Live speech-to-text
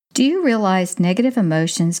Do you realize negative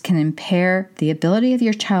emotions can impair the ability of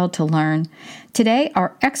your child to learn? Today,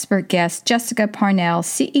 our expert guest, Jessica Parnell,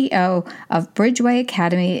 CEO of Bridgeway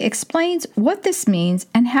Academy, explains what this means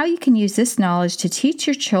and how you can use this knowledge to teach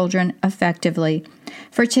your children effectively.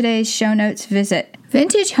 For today's show notes, visit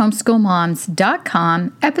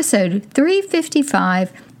VintageHomeschoolMoms.com, episode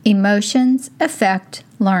 355, Emotions Affect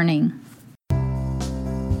Learning.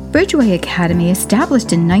 Bridgeway Academy,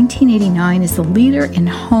 established in 1989, is the leader in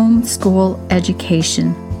homeschool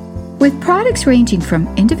education. With products ranging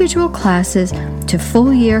from individual classes to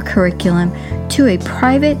full-year curriculum to a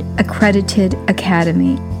private accredited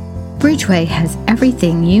academy, Bridgeway has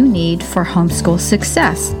everything you need for homeschool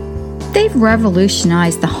success. They've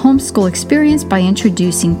revolutionized the homeschool experience by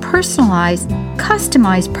introducing personalized,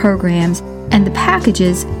 customized programs and the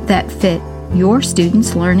packages that fit your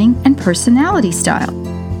students' learning and personality style.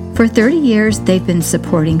 For 30 years, they've been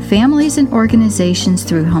supporting families and organizations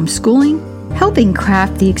through homeschooling, helping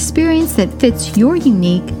craft the experience that fits your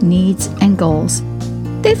unique needs and goals.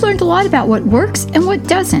 They've learned a lot about what works and what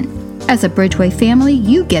doesn't. As a Bridgeway family,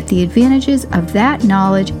 you get the advantages of that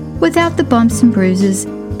knowledge without the bumps and bruises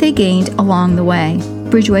they gained along the way.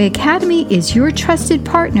 Bridgeway Academy is your trusted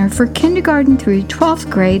partner for kindergarten through 12th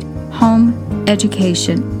grade home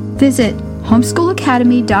education. Visit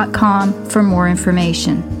homeschoolacademy.com for more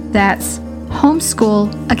information. That's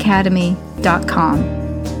homeschoolacademy.com.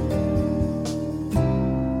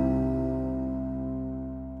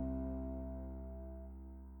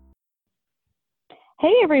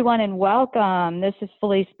 Hey everyone, and welcome. This is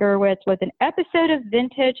Felice Gerwitz with an episode of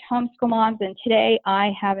Vintage Homeschool Moms, and today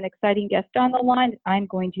I have an exciting guest on the line that I'm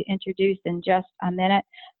going to introduce in just a minute.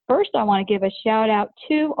 First, I want to give a shout out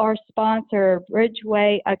to our sponsor,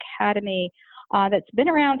 Bridgeway Academy. That's been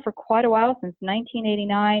around for quite a while, since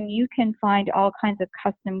 1989. You can find all kinds of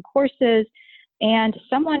custom courses and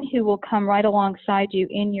someone who will come right alongside you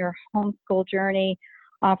in your homeschool journey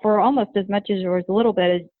for almost as much as or as little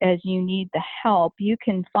bit as you need the help. You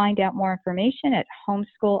can find out more information at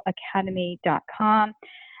homeschoolacademy.com.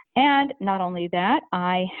 And not only that,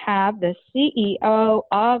 I have the CEO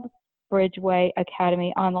of Bridgeway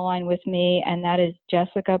Academy on the line with me, and that is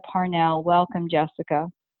Jessica Parnell. Welcome, Jessica.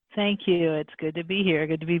 Thank you. It's good to be here.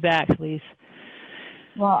 Good to be back, Lise.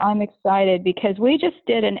 Well, I'm excited because we just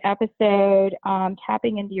did an episode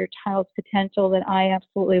tapping into your child's potential that I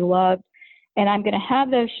absolutely loved. And I'm going to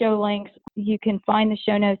have those show links. You can find the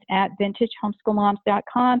show notes at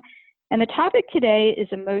vintagehomeschoolmoms.com. And the topic today is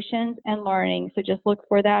emotions and learning. So just look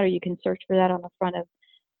for that, or you can search for that on the front of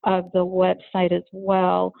the website as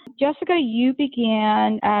well. Jessica, you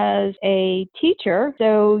began as a teacher,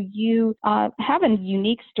 so you have a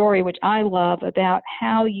unique story, which I love, about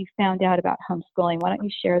how you found out about homeschooling. Why don't you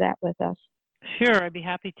share that with us? Sure, I'd be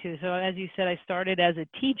happy to. So as you said, I started as a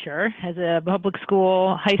teacher, as a public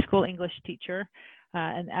school, high school English teacher.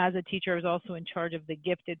 And as a teacher, I was also in charge of the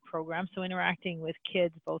gifted program, so interacting with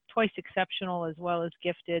kids, both twice exceptional as well as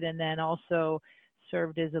gifted, and then also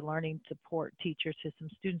served as a learning support teacher to some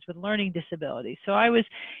students with learning disabilities. So I was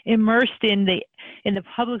immersed in the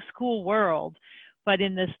public school world, but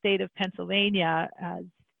in the state of Pennsylvania,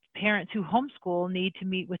 parents who homeschool need to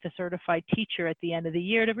meet with a certified teacher at the end of the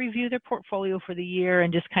year to review their portfolio for the year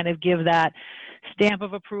and just kind of give that stamp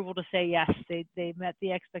of approval to say, yes, they met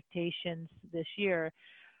the expectations this year.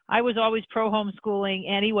 I was always pro homeschooling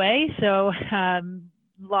anyway, so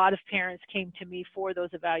a lot of parents came to me for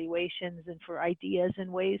those evaluations and for ideas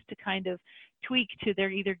and ways to kind of tweak to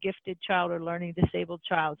their either gifted child or learning disabled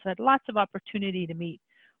child. So I had lots of opportunity to meet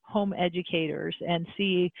home educators and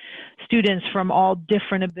see students from all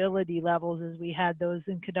different ability levels as we had those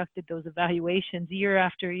and conducted those evaluations year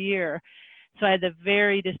after year. So I had the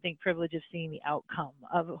very distinct privilege of seeing the outcome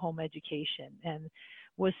of home education and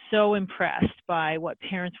was so impressed by what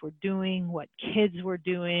parents were doing, what kids were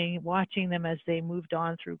doing, watching them as they moved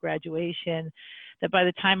on through graduation, that by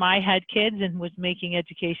the time I had kids and was making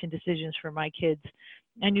education decisions for my kids,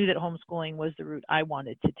 I knew that homeschooling was the route I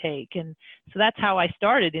wanted to take. And so that's how I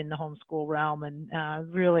started in the homeschool realm, and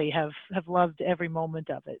really have loved every moment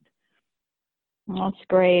of it. That's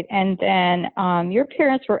great. And then your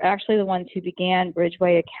parents were actually the ones who began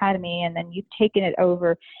Bridgeway Academy, and then you've taken it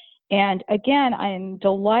over. And again, I'm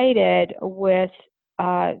delighted with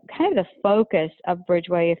kind of the focus of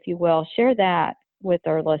Bridgeway, if you will. Share that with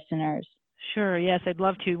our listeners. Sure, yes, I'd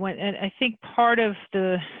love to. And I think part of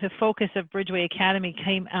the focus of Bridgeway Academy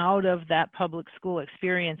came out of that public school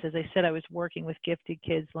experience. As I said, I was working with gifted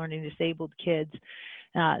kids, learning disabled kids,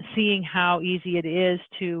 seeing how easy it is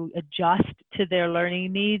to adjust to their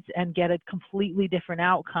learning needs and get a completely different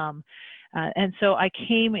outcome And so I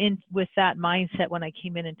came in with that mindset when I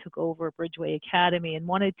came in and took over Bridgeway Academy and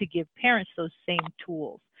wanted to give parents those same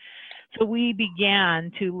tools. So we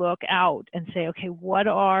began to look out and say, okay, what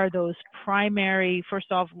are those primary,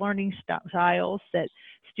 first off, learning styles that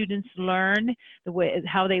students learn, the way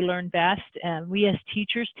how they learn best. And we as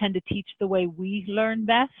teachers tend to teach the way we learn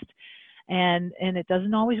best. And it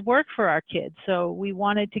doesn't always work for our kids. So we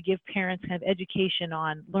wanted to give parents kind of education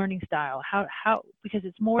on learning style, how because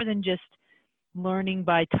it's more than just learning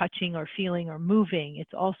by touching or feeling or moving.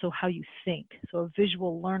 It's also how you think. So a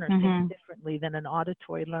visual learner thinks differently than an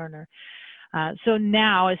auditory learner. So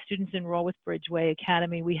now, as students enroll with Bridgeway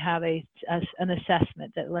Academy, we have an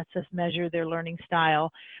assessment that lets us measure their learning style,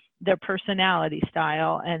 their personality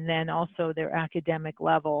style, and then also their academic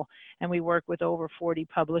level. And we work with over 40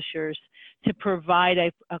 publishers to provide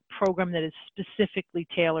a program that is specifically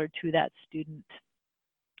tailored to that student.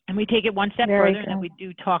 And we take it one step further, and we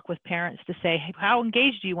do talk with parents to say, hey, how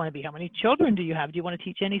engaged do you want to be? How many children do you have? Do you want to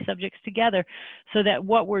teach any subjects together? So that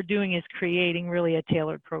what we're doing is creating really a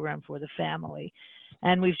tailored program for the family.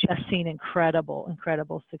 And we've just seen incredible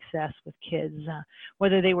success with kids,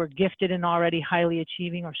 whether they were gifted and already highly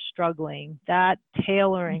achieving or struggling. That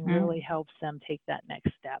tailoring really helps them take that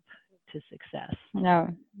next step to success. No,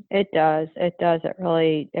 it does. It does. It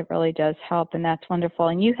really does help, and that's wonderful.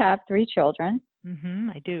 And you have 3 children.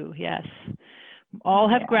 I do, yes. All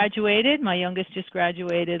have graduated. My youngest just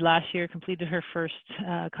graduated last year, completed her first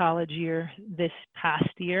college year this past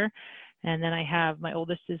year. And then I have my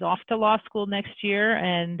oldest is off to law school next year,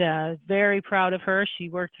 and very proud of her. She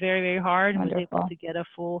worked very, very hard and was able to get a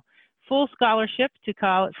full scholarship to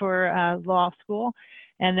college for law school.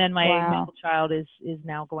 And then my middle child is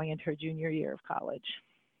now going into her junior year of college.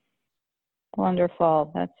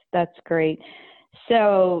 Wonderful. That's great.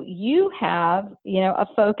 So you have, a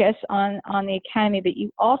focus on the Academy, but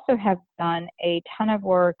you also have done a ton of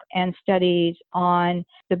work and studies on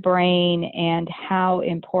the brain and how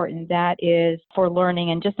important that is for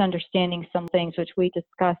learning and just understanding some things which we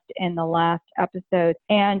discussed in the last episode.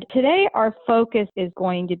 And today our focus is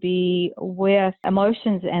going to be with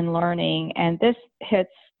emotions and learning. And this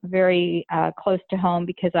hits very close to home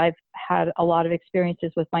because I've had a lot of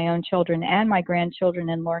experiences with my own children and my grandchildren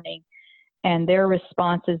in learning and their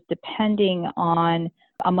responses depending on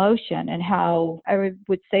emotion, and how I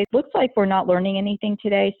would say it looks like we're not learning anything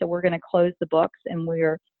today, so we're going to close the books, and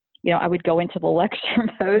I would go into the lecture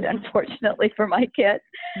mode, unfortunately, for my kids.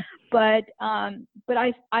 But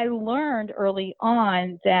I learned early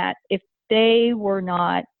on that if they were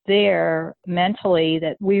not there mentally,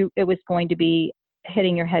 that it was going to be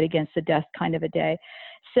hitting your head against the desk kind of a day.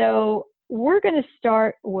 So we're going to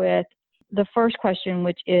start with the first question,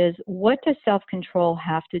 which is, what does self-control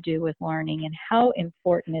have to do with learning, and how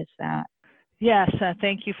important is that? Yes,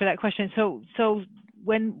 thank you for that question. So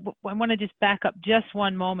when I want to just back up just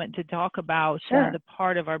one moment to talk about the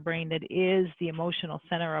part of our brain that is the emotional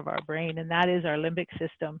center of our brain, and that is our limbic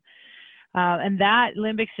system. And that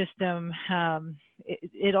limbic system,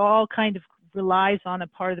 it all kind of relies on a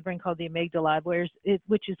part of the brain called the amygdala,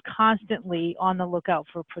 which is constantly on the lookout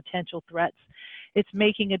for potential threats. It's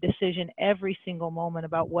making a decision every single moment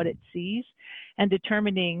about what it sees and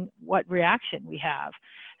determining what reaction we have.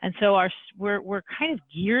 And so we're kind of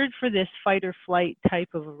geared for this fight or flight type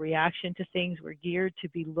of a reaction to things. We're geared to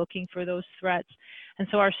be looking for those threats. And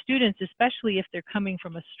so our students, especially if they're coming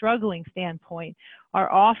from a struggling standpoint,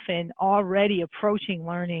 are often already approaching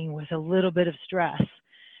learning with a little bit of stress.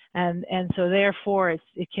 And so therefore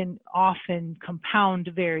it can often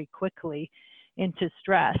compound very quickly into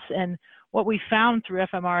stress. And what we found through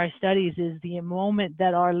fMRI studies is the moment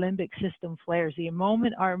that our limbic system flares, the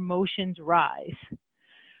moment our emotions rise,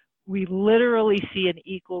 we literally see an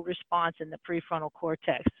equal response in the prefrontal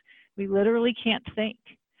cortex. We literally can't think.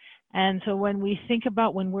 And so when we think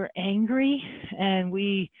about when we're angry and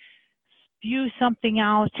we spew something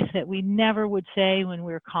out that we never would say when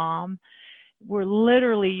we're calm, we're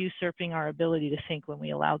literally usurping our ability to think when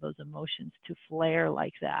we allow those emotions to flare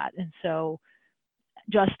like that. And so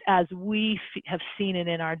just as we have seen it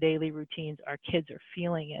in our daily routines, our kids are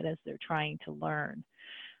feeling it as they're trying to learn.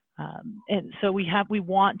 And so we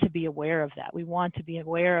want to be aware of that. We want to be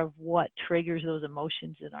aware of what triggers those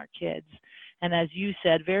emotions in our kids. And as you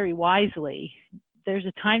said very wisely, there's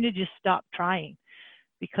a time to just stop trying,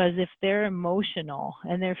 because if they're emotional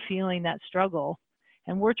and they're feeling that struggle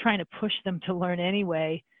and we're trying to push them to learn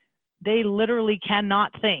anyway, they literally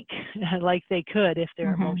cannot think like they could if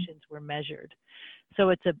their emotions were measured. So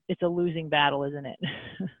it's a losing battle, isn't it?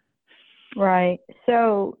 Right.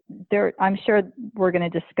 So I'm sure we're going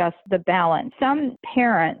to discuss the balance. Some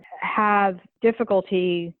parents have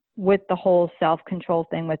difficulty with the whole self-control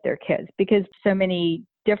thing with their kids, because so many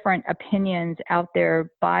different opinions out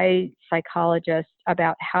there by psychologists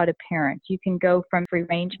about how to parent. You can go from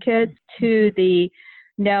free-range kids to the,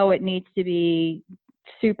 no, it needs to be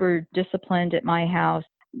super disciplined at my house.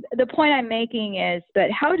 The point I'm making is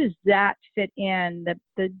that how does that fit in,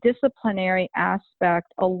 the disciplinary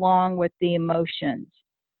aspect along with the emotions?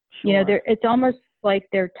 Sure. You know, it's almost like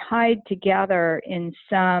they're tied together in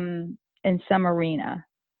some arena.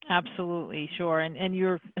 Absolutely, sure. And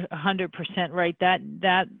you're 100% right.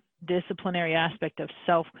 That disciplinary aspect of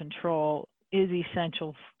self-control is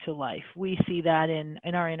essential to life. We see that in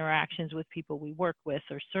our interactions with people we work with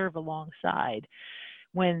or serve alongside.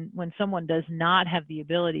 When someone does not have the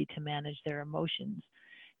ability to manage their emotions,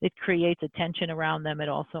 it creates a tension around them. It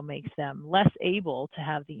also makes them less able to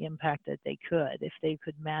have the impact that they could if they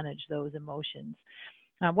could manage those emotions.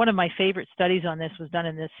 One of my favorite studies on this was done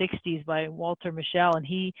in the 60s by Walter Mischel, and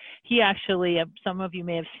he actually, some of you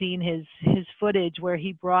may have seen his footage where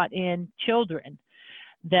he brought in children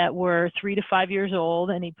that were 3 to 5 years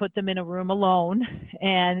old, and he put them in a room alone,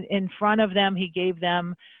 and in front of them he gave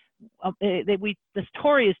them the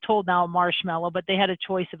story is told now a marshmallow, but they had a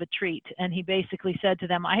choice of a treat. And he basically said to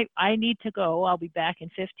them, I need to go. I'll be back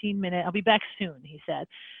in 15 minutes. I'll be back soon, he said.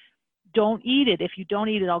 Don't eat it. If you don't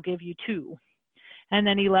eat it, I'll give you 2. And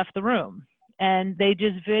then he left the room. And they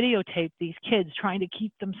just videotaped these kids trying to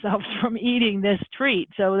keep themselves from eating this treat.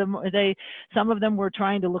 So some of them were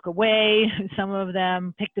trying to look away. Some of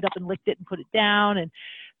them picked it up and licked it and put it down. And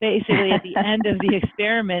basically at the end of the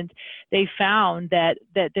experiment, they found that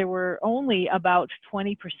there were only about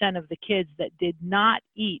 20% of the kids that did not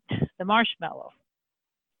eat the marshmallow.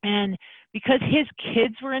 And because his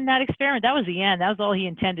kids were in that experiment, that was the end. That was all he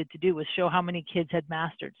intended to do, was show how many kids had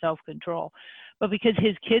mastered self-control. But because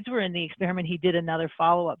his kids were in the experiment, he did another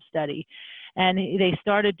follow-up study. And they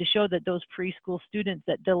started to show that those preschool students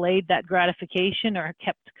that delayed that gratification or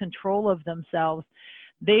kept control of themselves,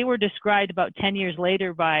 they were described about 10 years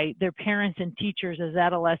later by their parents and teachers as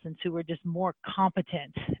adolescents who were just more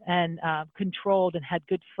competent and controlled and had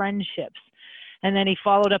good friendships. And then he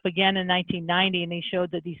followed up again in 1990, and he showed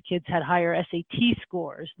that these kids had higher SAT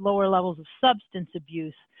scores, lower levels of substance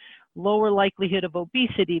abuse, lower likelihood of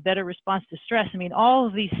obesity, better response to stress. I mean, all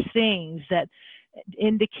of these things that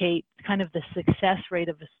indicate kind of the success rate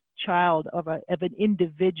of a child, of an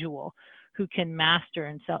individual who can master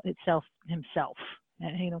himself.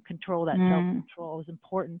 And, control that self-control is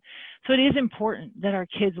important. So it is important that our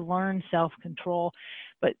kids learn self-control.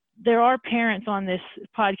 But there are parents on this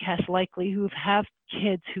podcast likely who have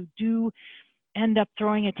kids who do end up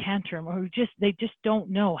throwing a tantrum, or they just don't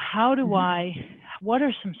know, what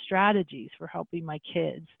are some strategies for helping my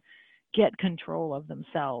kids get control of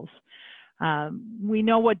themselves? We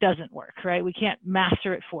know what doesn't work, right? We can't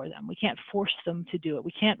master it for them. We can't force them to do it.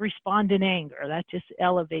 We can't respond in anger. That just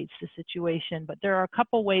elevates the situation. But there are a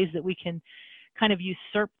couple ways that we can kind of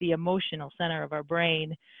usurp the emotional center of our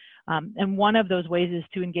brain. And one of those ways is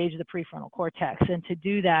to engage the prefrontal cortex. And to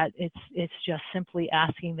do that, it's just simply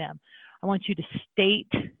asking them, I want you to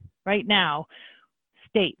state right now,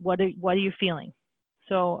 what are you feeling?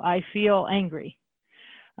 So I feel angry.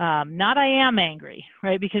 Not I am angry,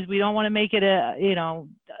 right? Because we don't want to make it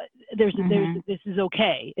this is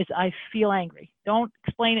okay. It's I feel angry. Don't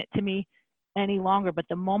explain it to me any longer. But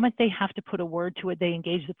the moment they have to put a word to it, they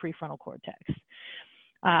engage the prefrontal cortex.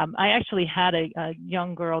 I actually had a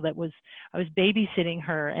young girl I was babysitting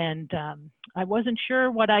her, and I wasn't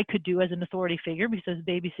sure what I could do as an authority figure because I was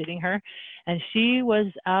babysitting her, and she was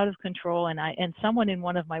out of control. And someone in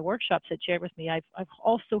one of my workshops had shared with me, I've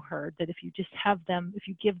also heard that if you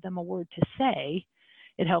give them a word to say,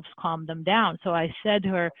 it helps calm them down. So I said to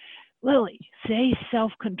her, Lily, say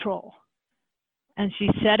self-control. And she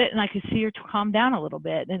said it, and I could see her to calm down a little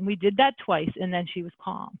bit. And we did that twice, and then she was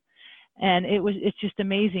calm. And it's just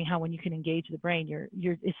amazing how when you can engage the brain,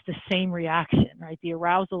 it's the same reaction, right? The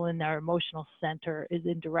arousal in our emotional center is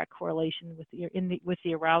in direct correlation with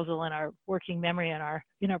the arousal in our working memory and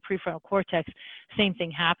in our prefrontal cortex. Same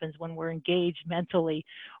thing happens when we're engaged mentally.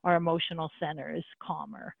 Our emotional center is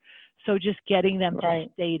calmer. So just getting them to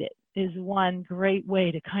state it is one great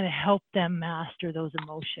way to kind of help them master those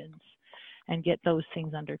emotions and get those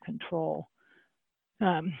things under control.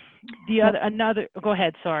 Go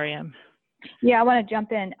ahead. Sorry. Yeah, I want to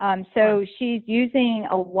jump in. So she's using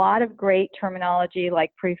a lot of great terminology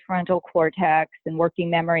like prefrontal cortex and working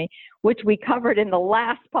memory, which we covered in the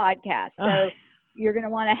last podcast. So you're going to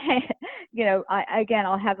want to,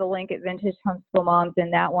 I'll have the link at Vintage Homeschool Moms,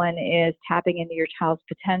 and that one is tapping into your child's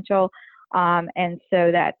potential. And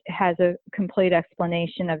so that has a complete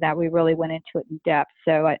explanation of that. We really went into it in depth.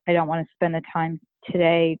 So I don't want to spend the time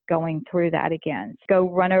today going through that again. Go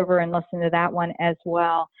run over and listen to that one as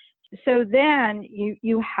well. So then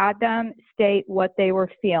you had them state what they were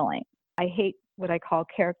feeling. I hate what I call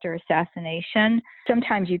character assassination.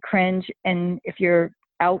 Sometimes you cringe, and if you're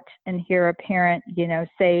out and hear a parent,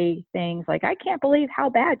 say things like, I can't believe how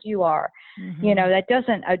bad you are. Mm-hmm. That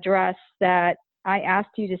doesn't address that I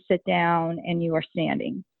asked you to sit down and you are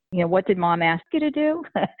standing. What did mom ask you to do?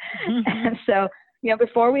 And so,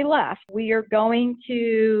 before we left, we are going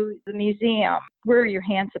to the museum. Where are your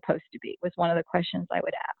hands supposed to be? Was one of the questions I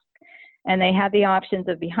would ask. And they had the options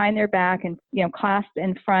of behind their back and, clasped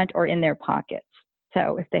in front or in their pockets.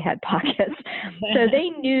 So if they had pockets. So they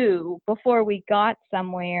knew before we got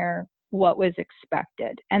somewhere what was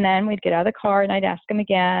expected. And then we'd get out of the car and I'd ask them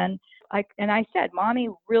again. I said, Mommy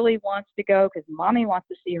really wants to go because Mommy wants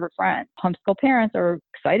to see her friends. Homeschool parents are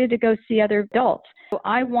excited to go see other adults. So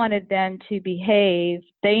I wanted them to behave.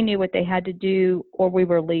 They knew what they had to do or we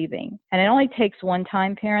were leaving. And it only takes one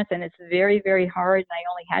time, parents, and it's very, very hard. And I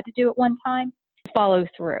only had to do it one time. Follow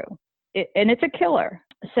through. And it's a killer.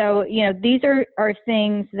 So, these are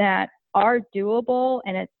things that are doable,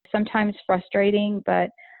 and it's sometimes frustrating,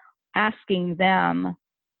 but asking them,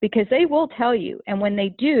 because they will tell you. And when they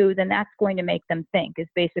do, then that's going to make them think, is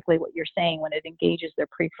basically what you're saying when it engages their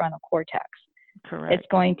prefrontal cortex. Correct. It's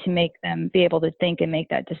going to make them be able to think and make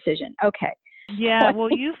that decision. Okay. Yeah, well,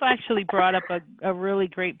 you've actually brought up a really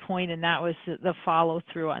great point, and that was the follow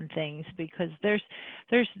through on things, because there's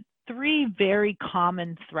three very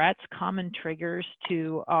common threats, common triggers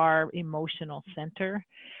to our emotional center.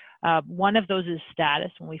 One of those is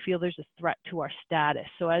status, when we feel there's a threat to our status.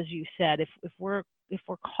 So as you said, if we're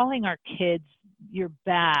calling our kids you're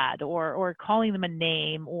bad, or calling them a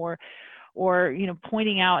name, or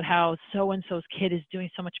pointing out how so-and-so's kid is doing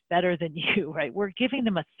so much better than you, right? We're giving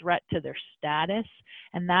them a threat to their status,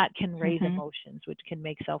 and that can raise emotions, which can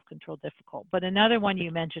make self-control difficult. But another one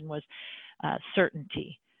you mentioned was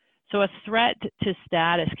certainty. So a threat to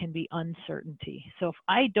status can be uncertainty. So if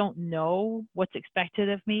I don't know what's expected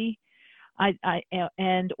of me,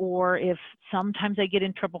 or if sometimes I get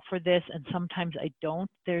in trouble for this and sometimes I don't,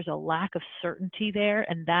 there's a lack of certainty there,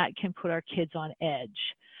 and that can put our kids on edge.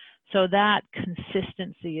 So that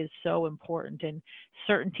consistency is so important, and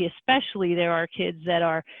certainty, especially there are kids that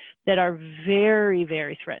are very,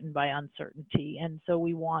 very threatened by uncertainty. And so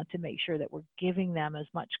we want to make sure that we're giving them as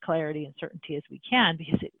much clarity and certainty as we can,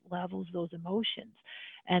 because it levels those emotions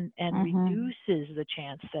and reduces the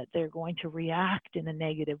chance that they're going to react in a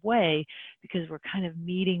negative way, because we're kind of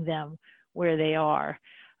meeting them where they are.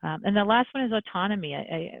 And the last one is autonomy.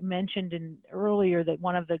 I mentioned earlier that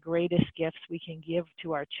one of the greatest gifts we can give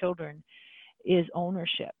to our children is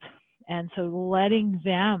ownership. And so letting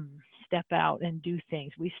them step out and do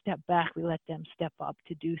things. We step back, we let them step up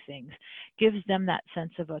to do things. Gives them that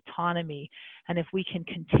sense of autonomy. And if we can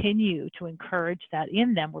continue to encourage that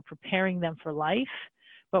in them, we're preparing them for life,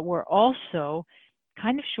 but we're also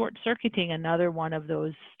kind of short-circuiting another one of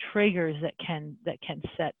those triggers that can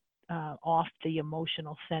set off the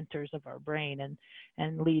emotional centers of our brain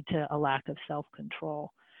and lead to a lack of self-control.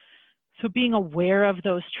 So being aware of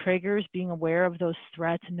those triggers, being aware of those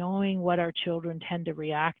threats, knowing what our children tend to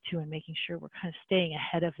react to, and making sure we're kind of staying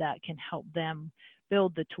ahead of that can help them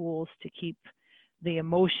build the tools to keep the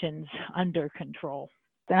emotions under control.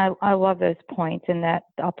 And I love those points, and that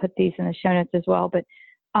I'll put these in the show notes as well. But,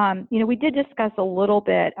 we did discuss a little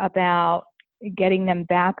bit about getting them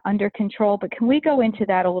back under control, but can we go into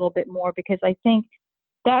that a little bit more? Because I think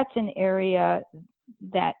that's an area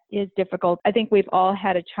that is difficult. I think we've all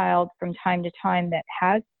had a child from time to time that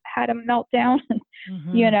has had a meltdown,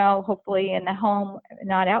 hopefully in the home,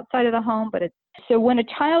 not outside of the home, but so when a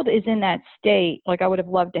child is in that state, like I would have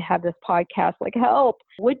loved to have this podcast, like help,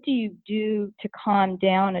 what do you do to calm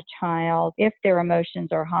down a child if their emotions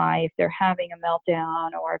are high, if they're having a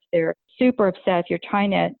meltdown, or if they're super upset, if you're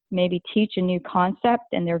trying to maybe teach a new concept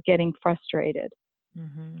and they're getting frustrated?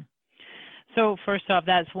 So first off,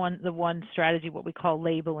 that's the one strategy, what we call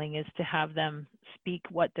labeling, is to have them speak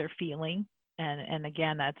what they're feeling. And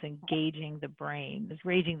again, that's engaging the brain. It's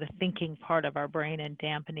raising the thinking part of our brain and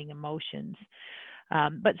dampening emotions.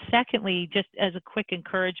 But secondly, just as a quick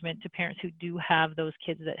encouragement to parents who do have those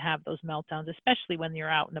kids that have those meltdowns, especially when you're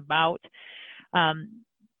out and about,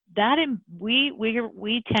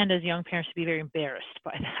 we tend as young parents to be very embarrassed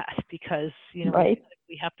by that, because right.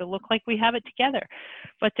 we have to look like we have it together.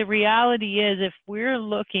 But the reality is, if we're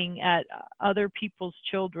looking at other people's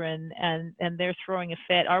children and they're throwing a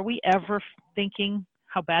fit, are we ever thinking,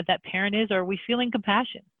 how bad that parent is, or are we feeling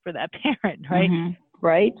compassion for that parent, right?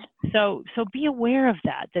 Right. So be aware of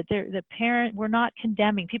that the parent, we're not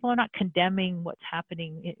condemning. People are not condemning what's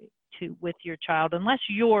happening with your child, unless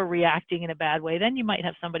you're reacting in a bad way. Then you might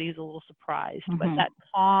have somebody who's a little surprised. But that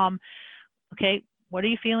calm, okay, what are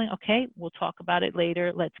you feeling? Okay, we'll talk about it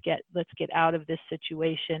later. Let's get out of this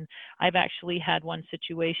situation. I've actually had one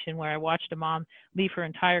situation where I watched a mom leave her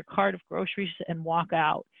entire cart of groceries and walk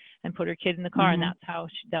out and put her kid in the car, and that's how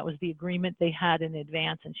that was the agreement they had in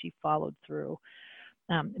advance, and she followed through.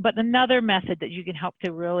 But another method that you can help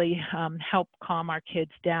to really help calm our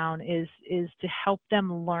kids down is to help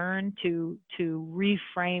them learn to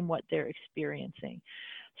reframe what they're experiencing.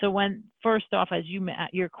 So first off, as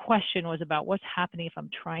your question was about what's happening if I'm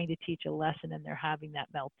trying to teach a lesson and they're having that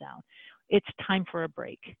meltdown. It's time for a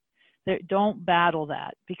break. Don't battle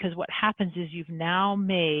that, because what happens is you've now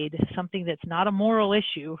made something that's not a moral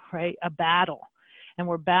issue, right, a battle. And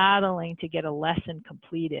we're battling to get a lesson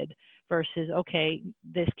completed versus, okay,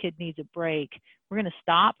 this kid needs a break. We're going to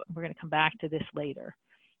stop. We're going to come back to this later.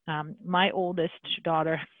 My oldest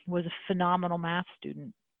daughter was a phenomenal math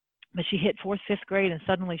student, but she hit 4th, 5th grade, and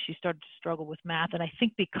suddenly she started to struggle with math. And I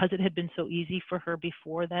think because it had been so easy for her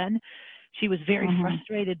before then, she was very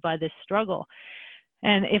frustrated by this struggle.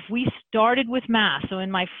 And if we started with math, so in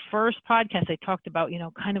my first podcast, I talked about,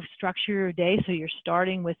 kind of structure your day. So you're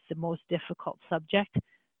starting with the most difficult subject.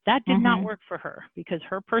 That did not work for her, because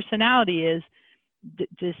her personality is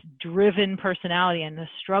this driven personality, and the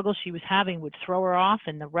struggle she was having would throw her off,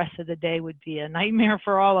 and the rest of the day would be a nightmare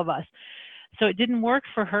for all of us. So it didn't work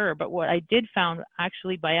for her. But what I did found,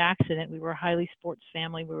 actually by accident, we were a highly sports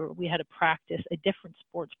family. We had a different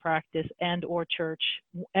sports practice and or church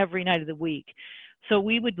every night of the week. So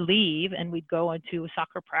we would leave and we'd go into a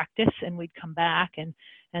soccer practice, and we'd come back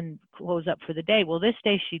and close up for the day. Well, this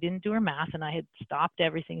day she didn't do her math, and I had stopped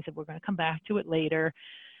everything and said, we're going to come back to it later.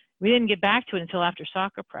 We didn't get back to it until after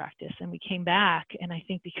soccer practice, and we came back, and I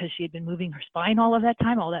think because she had been moving her spine all of that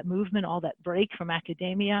time, all that movement, all that break from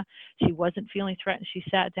academia, she wasn't feeling threatened. She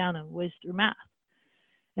sat down and whizzed through math.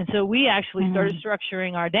 And so we actually started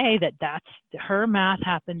structuring our day that's her math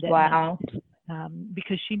happened at night,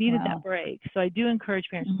 because she needed that break. So I do encourage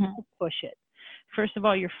parents to push it. First of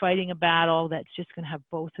all, you're fighting a battle that's just going to have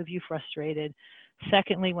both of you frustrated.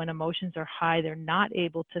 Secondly, when emotions are high, they're not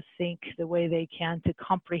able to think the way they can to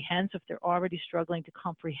comprehend. So if they're already struggling to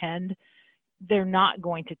comprehend, they're not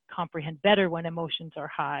going to comprehend better when emotions are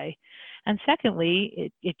high. And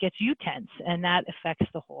secondly, it gets you tense, and that affects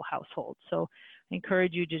the whole household. So I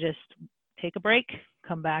encourage you to just take a break,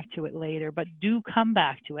 come back to it later, but do come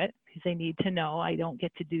back to it, because they need to know I don't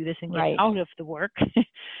get to do this and get out of the work.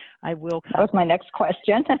 I will come. That was my next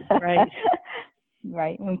question. Right.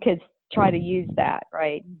 Right. When kids try to use that,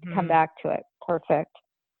 right? Come back to it. Perfect.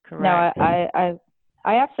 Correct. No,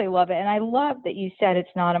 I absolutely love it. And I love that you said it's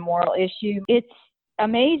not a moral issue. It's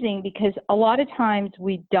amazing, because a lot of times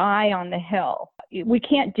we die on the hill. We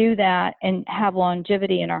can't do that and have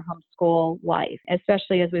longevity in our homeschool life,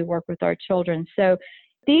 especially as we work with our children. So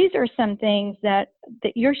these are some things that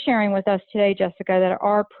you're sharing with us today, Jessica, that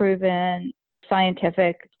are proven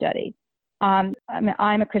scientific study. I'm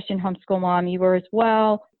a Christian homeschool mom. You were as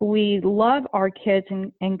well. We love our kids,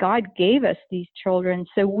 and God gave us these children.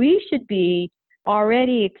 So we should be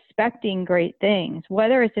already expecting great things,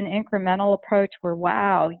 whether it's an incremental approach where,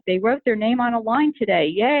 wow, they wrote their name on a line today.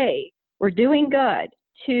 Yay, we're doing good,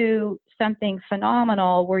 to something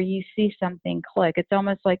phenomenal where you see something click. It's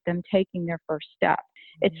almost like them taking their first step.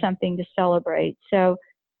 It's something to celebrate. So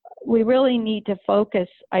we really need to focus,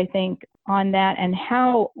 I think, on that, and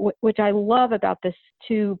how, which I love about this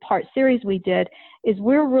 2-part series we did, is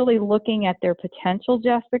we're really looking at their potential,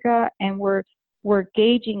 Jessica, and we're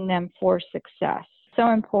gauging them for success.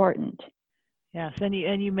 So important. Yes, and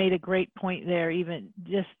you made a great point there. Even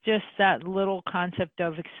just that little concept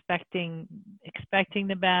of expecting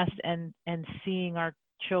the best and seeing our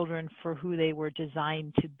children for who they were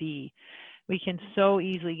designed to be. We can so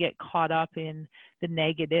easily get caught up in the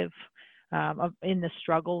negative, in the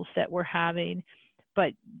struggles that we're having.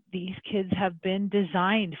 But these kids have been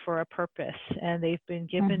designed for a purpose, and they've been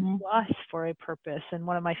given to us for a purpose. And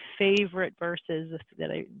one of my favorite verses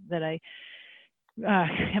that I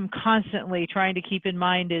am constantly trying to keep in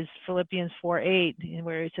mind is Philippians 4:8,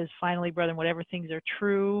 where it says, "Finally, brethren, whatever things are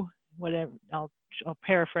true, whatever I'll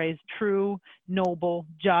paraphrase, true, noble,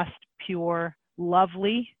 just, pure,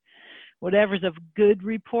 lovely, whatever's of good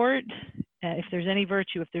report, if there's any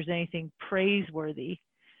virtue, if there's anything praiseworthy,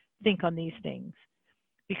 think on these things."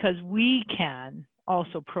 Because we can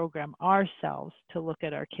also program ourselves to look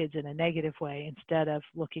at our kids in a negative way instead of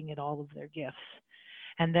looking at all of their gifts.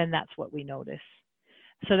 And then that's what we notice.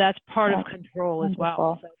 So that's part of control as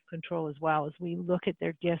well, self-control as well, as we look at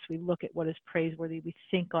their gifts, we look at what is praiseworthy, we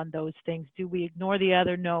think on those things. Do we ignore the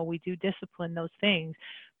other? No, we do discipline those things,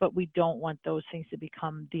 but we don't want those things to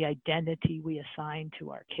become the identity we assign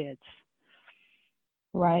to our kids.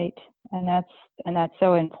 Right. And that's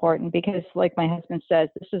so important, because like my husband says,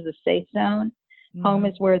 this is a safe zone. Mm-hmm. Home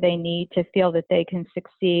is where they need to feel that they can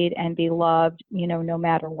succeed and be loved, no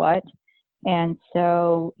matter what. And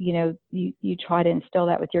so, you try to instill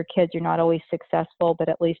that with your kids. You're not always successful, but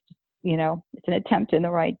at least, it's an attempt in the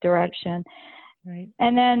right direction. Right.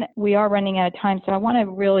 And then we are running out of time. So I want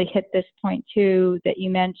to really hit this point too that you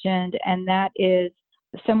mentioned, and that is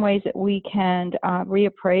some ways that we can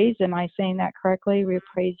reappraise. Am I saying that correctly?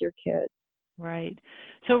 Reappraise your kids. Right.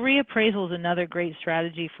 So reappraisal is another great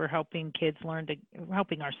strategy for helping kids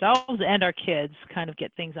helping ourselves and our kids kind of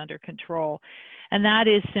get things under control. And that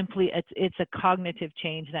is simply, it's a cognitive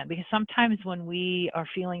change then, because sometimes when we are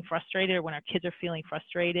feeling frustrated, or when our kids are feeling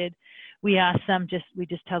frustrated, we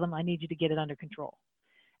just tell them, I need you to get it under control.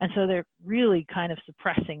 And so they're really kind of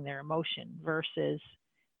suppressing their emotion versus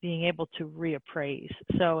being able to reappraise.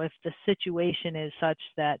 So if the situation is such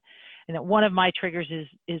that, one of my triggers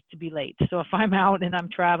is to be late. So if I'm out and I'm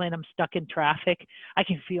traveling, I'm stuck in traffic, I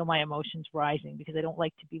can feel my emotions rising because I don't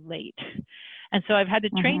like to be late. And so I've had to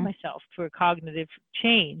train myself for cognitive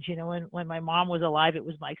change. When my mom was alive, it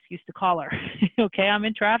was my excuse to call her. Okay, I'm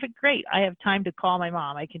in traffic, great. I have time to call my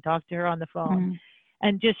mom. I can talk to her on the phone.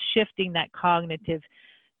 And just shifting that cognitive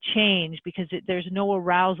change, because there's no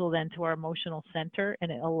arousal then to our emotional center,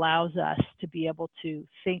 and it allows us to be able to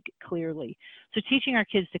think clearly. So teaching our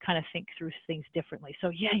kids to kind of think through things differently. So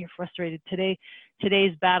yeah, you're frustrated today.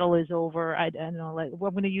 Today's battle is over. I don't know, we're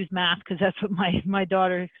going to use math because that's what my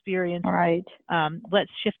daughter experienced. Right. Let's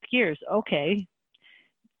shift gears. Okay.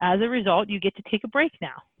 As a result, you get to take a break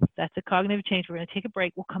now. That's a cognitive change. We're going to take a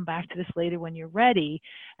break. We'll come back to this later when you're ready.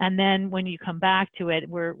 And then when you come back to it,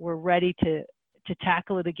 we're ready to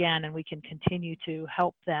tackle it again, and we can continue to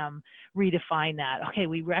help them redefine that. Okay,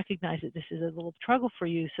 we recognize that this is a little struggle for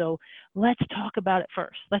you, so let's talk about it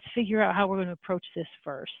first. Let's figure out how we're going to approach this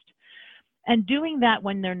first. And doing that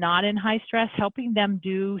when they're not in high stress, helping them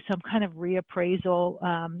do some kind of reappraisal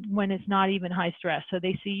when it's not even high stress. So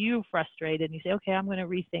they see you frustrated and you say, okay, I'm going to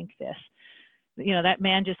rethink this. That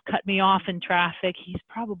man just cut me off in traffic. He's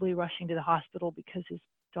probably rushing to the hospital because his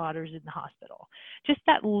daughter's in the hospital. Just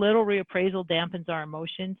that little reappraisal dampens our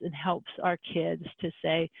emotions and helps our kids to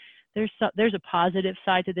say, there's a positive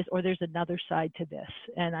side to this, or there's another side to this,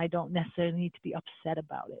 and I don't necessarily need to be upset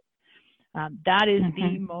about it. That is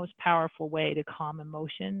the most powerful way to calm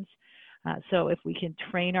emotions. So if we can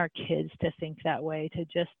train our kids to think that way, to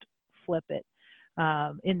just flip it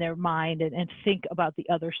in their mind and think about the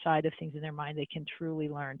other side of things in their mind, they can truly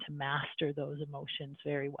learn to master those emotions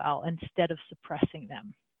very well instead of suppressing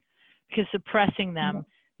them. Because suppressing them,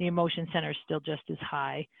 the emotion center is still just as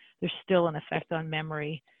high. There's still an effect on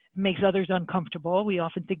memory. It makes others uncomfortable. We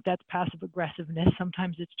often think that's passive aggressiveness.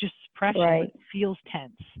 Sometimes it's just suppression, but it feels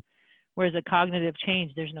tense. Whereas a cognitive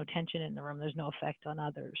change, there's no tension in the room. There's no effect on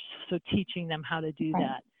others. So teaching them how to do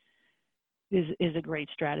that is a great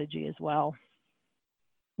strategy as well.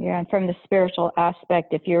 Yeah, and from the spiritual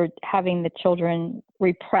aspect, if you're having the children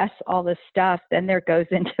repress all this stuff, then there goes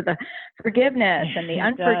into the forgiveness and the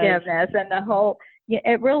unforgiveness and the whole,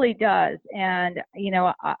 it really does. And,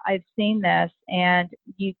 I've seen this, and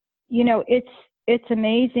it's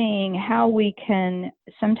amazing how we can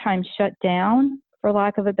sometimes shut down, for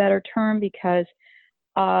lack of a better term, because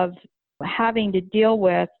of having to deal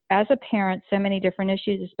with, as a parent, so many different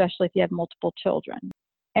issues, especially if you have multiple children.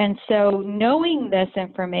 And so knowing this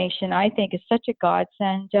information, I think, is such a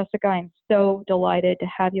godsend. Jessica, I'm so delighted to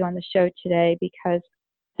have you on the show today, because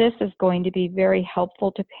this is going to be very helpful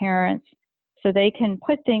to parents so they can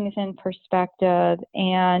put things in perspective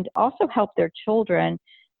and also help their children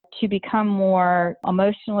to become more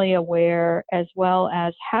emotionally aware, as well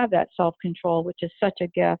as have that self-control, which is such a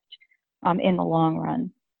gift in the long run.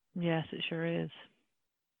 Yes, it sure is.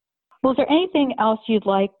 Well, is there anything else you'd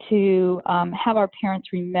like to have our parents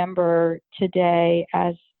remember today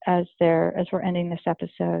as we're ending this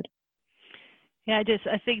episode? Yeah,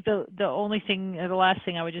 I think the last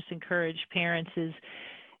thing I would just encourage parents is,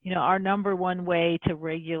 our number one way to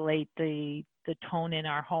regulate the tone in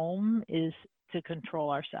our home is to control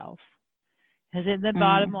ourselves. Because the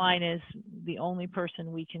bottom line is, the only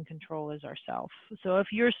person we can control is ourselves. So if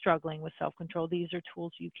you're struggling with self-control, these are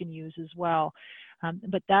tools you can use as well.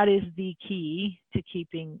 But that is the key to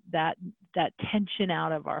keeping that tension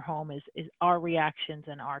out of our home is our reactions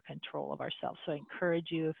and our control of ourselves. So I encourage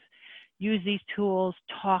you, if use these tools,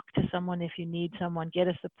 talk to someone if you need someone, get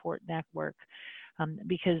a support network,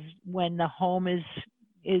 because when the home is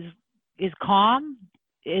calm,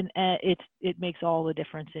 it makes all the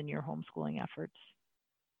difference in your homeschooling efforts.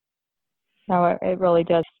 No, it really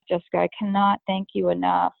does, Jessica. I cannot thank you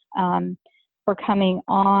enough for coming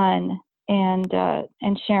on and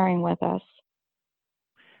sharing with us.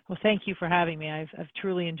 Well, thank you for having me. I've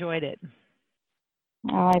truly enjoyed it.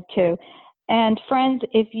 Oh, I have too. And friends,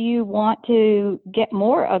 if you want to get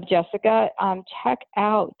more of Jessica, check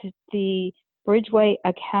out the Bridgeway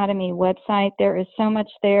Academy website. There is so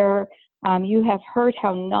much there. You have heard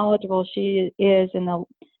how knowledgeable she is in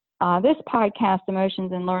this podcast,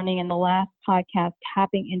 Emotions and Learning, and the last podcast,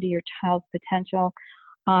 Tapping into Your Child's Potential.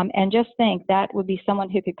 And just think, that would be someone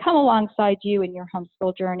who could come alongside you in your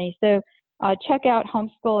homeschool journey. So check out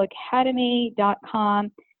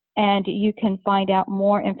homeschoolacademy.com, and you can find out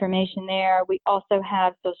more information there. We also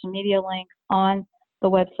have social media links on the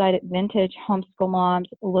website at Vintage Homeschool Moms.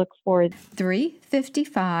 Look for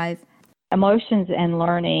 355 Emotions and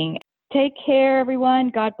Learning. Take care, everyone.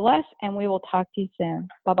 God bless, and we will talk to you soon.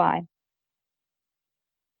 Bye-bye.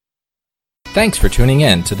 Thanks for tuning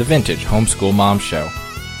in to the Vintage Homeschool Mom Show.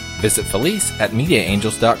 Visit Felice at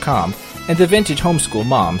MediaAngels.com and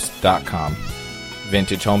TheVintageHomeschoolMoms.com.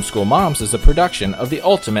 Vintage Homeschool Moms is a production of the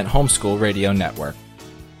Ultimate Homeschool Radio Network.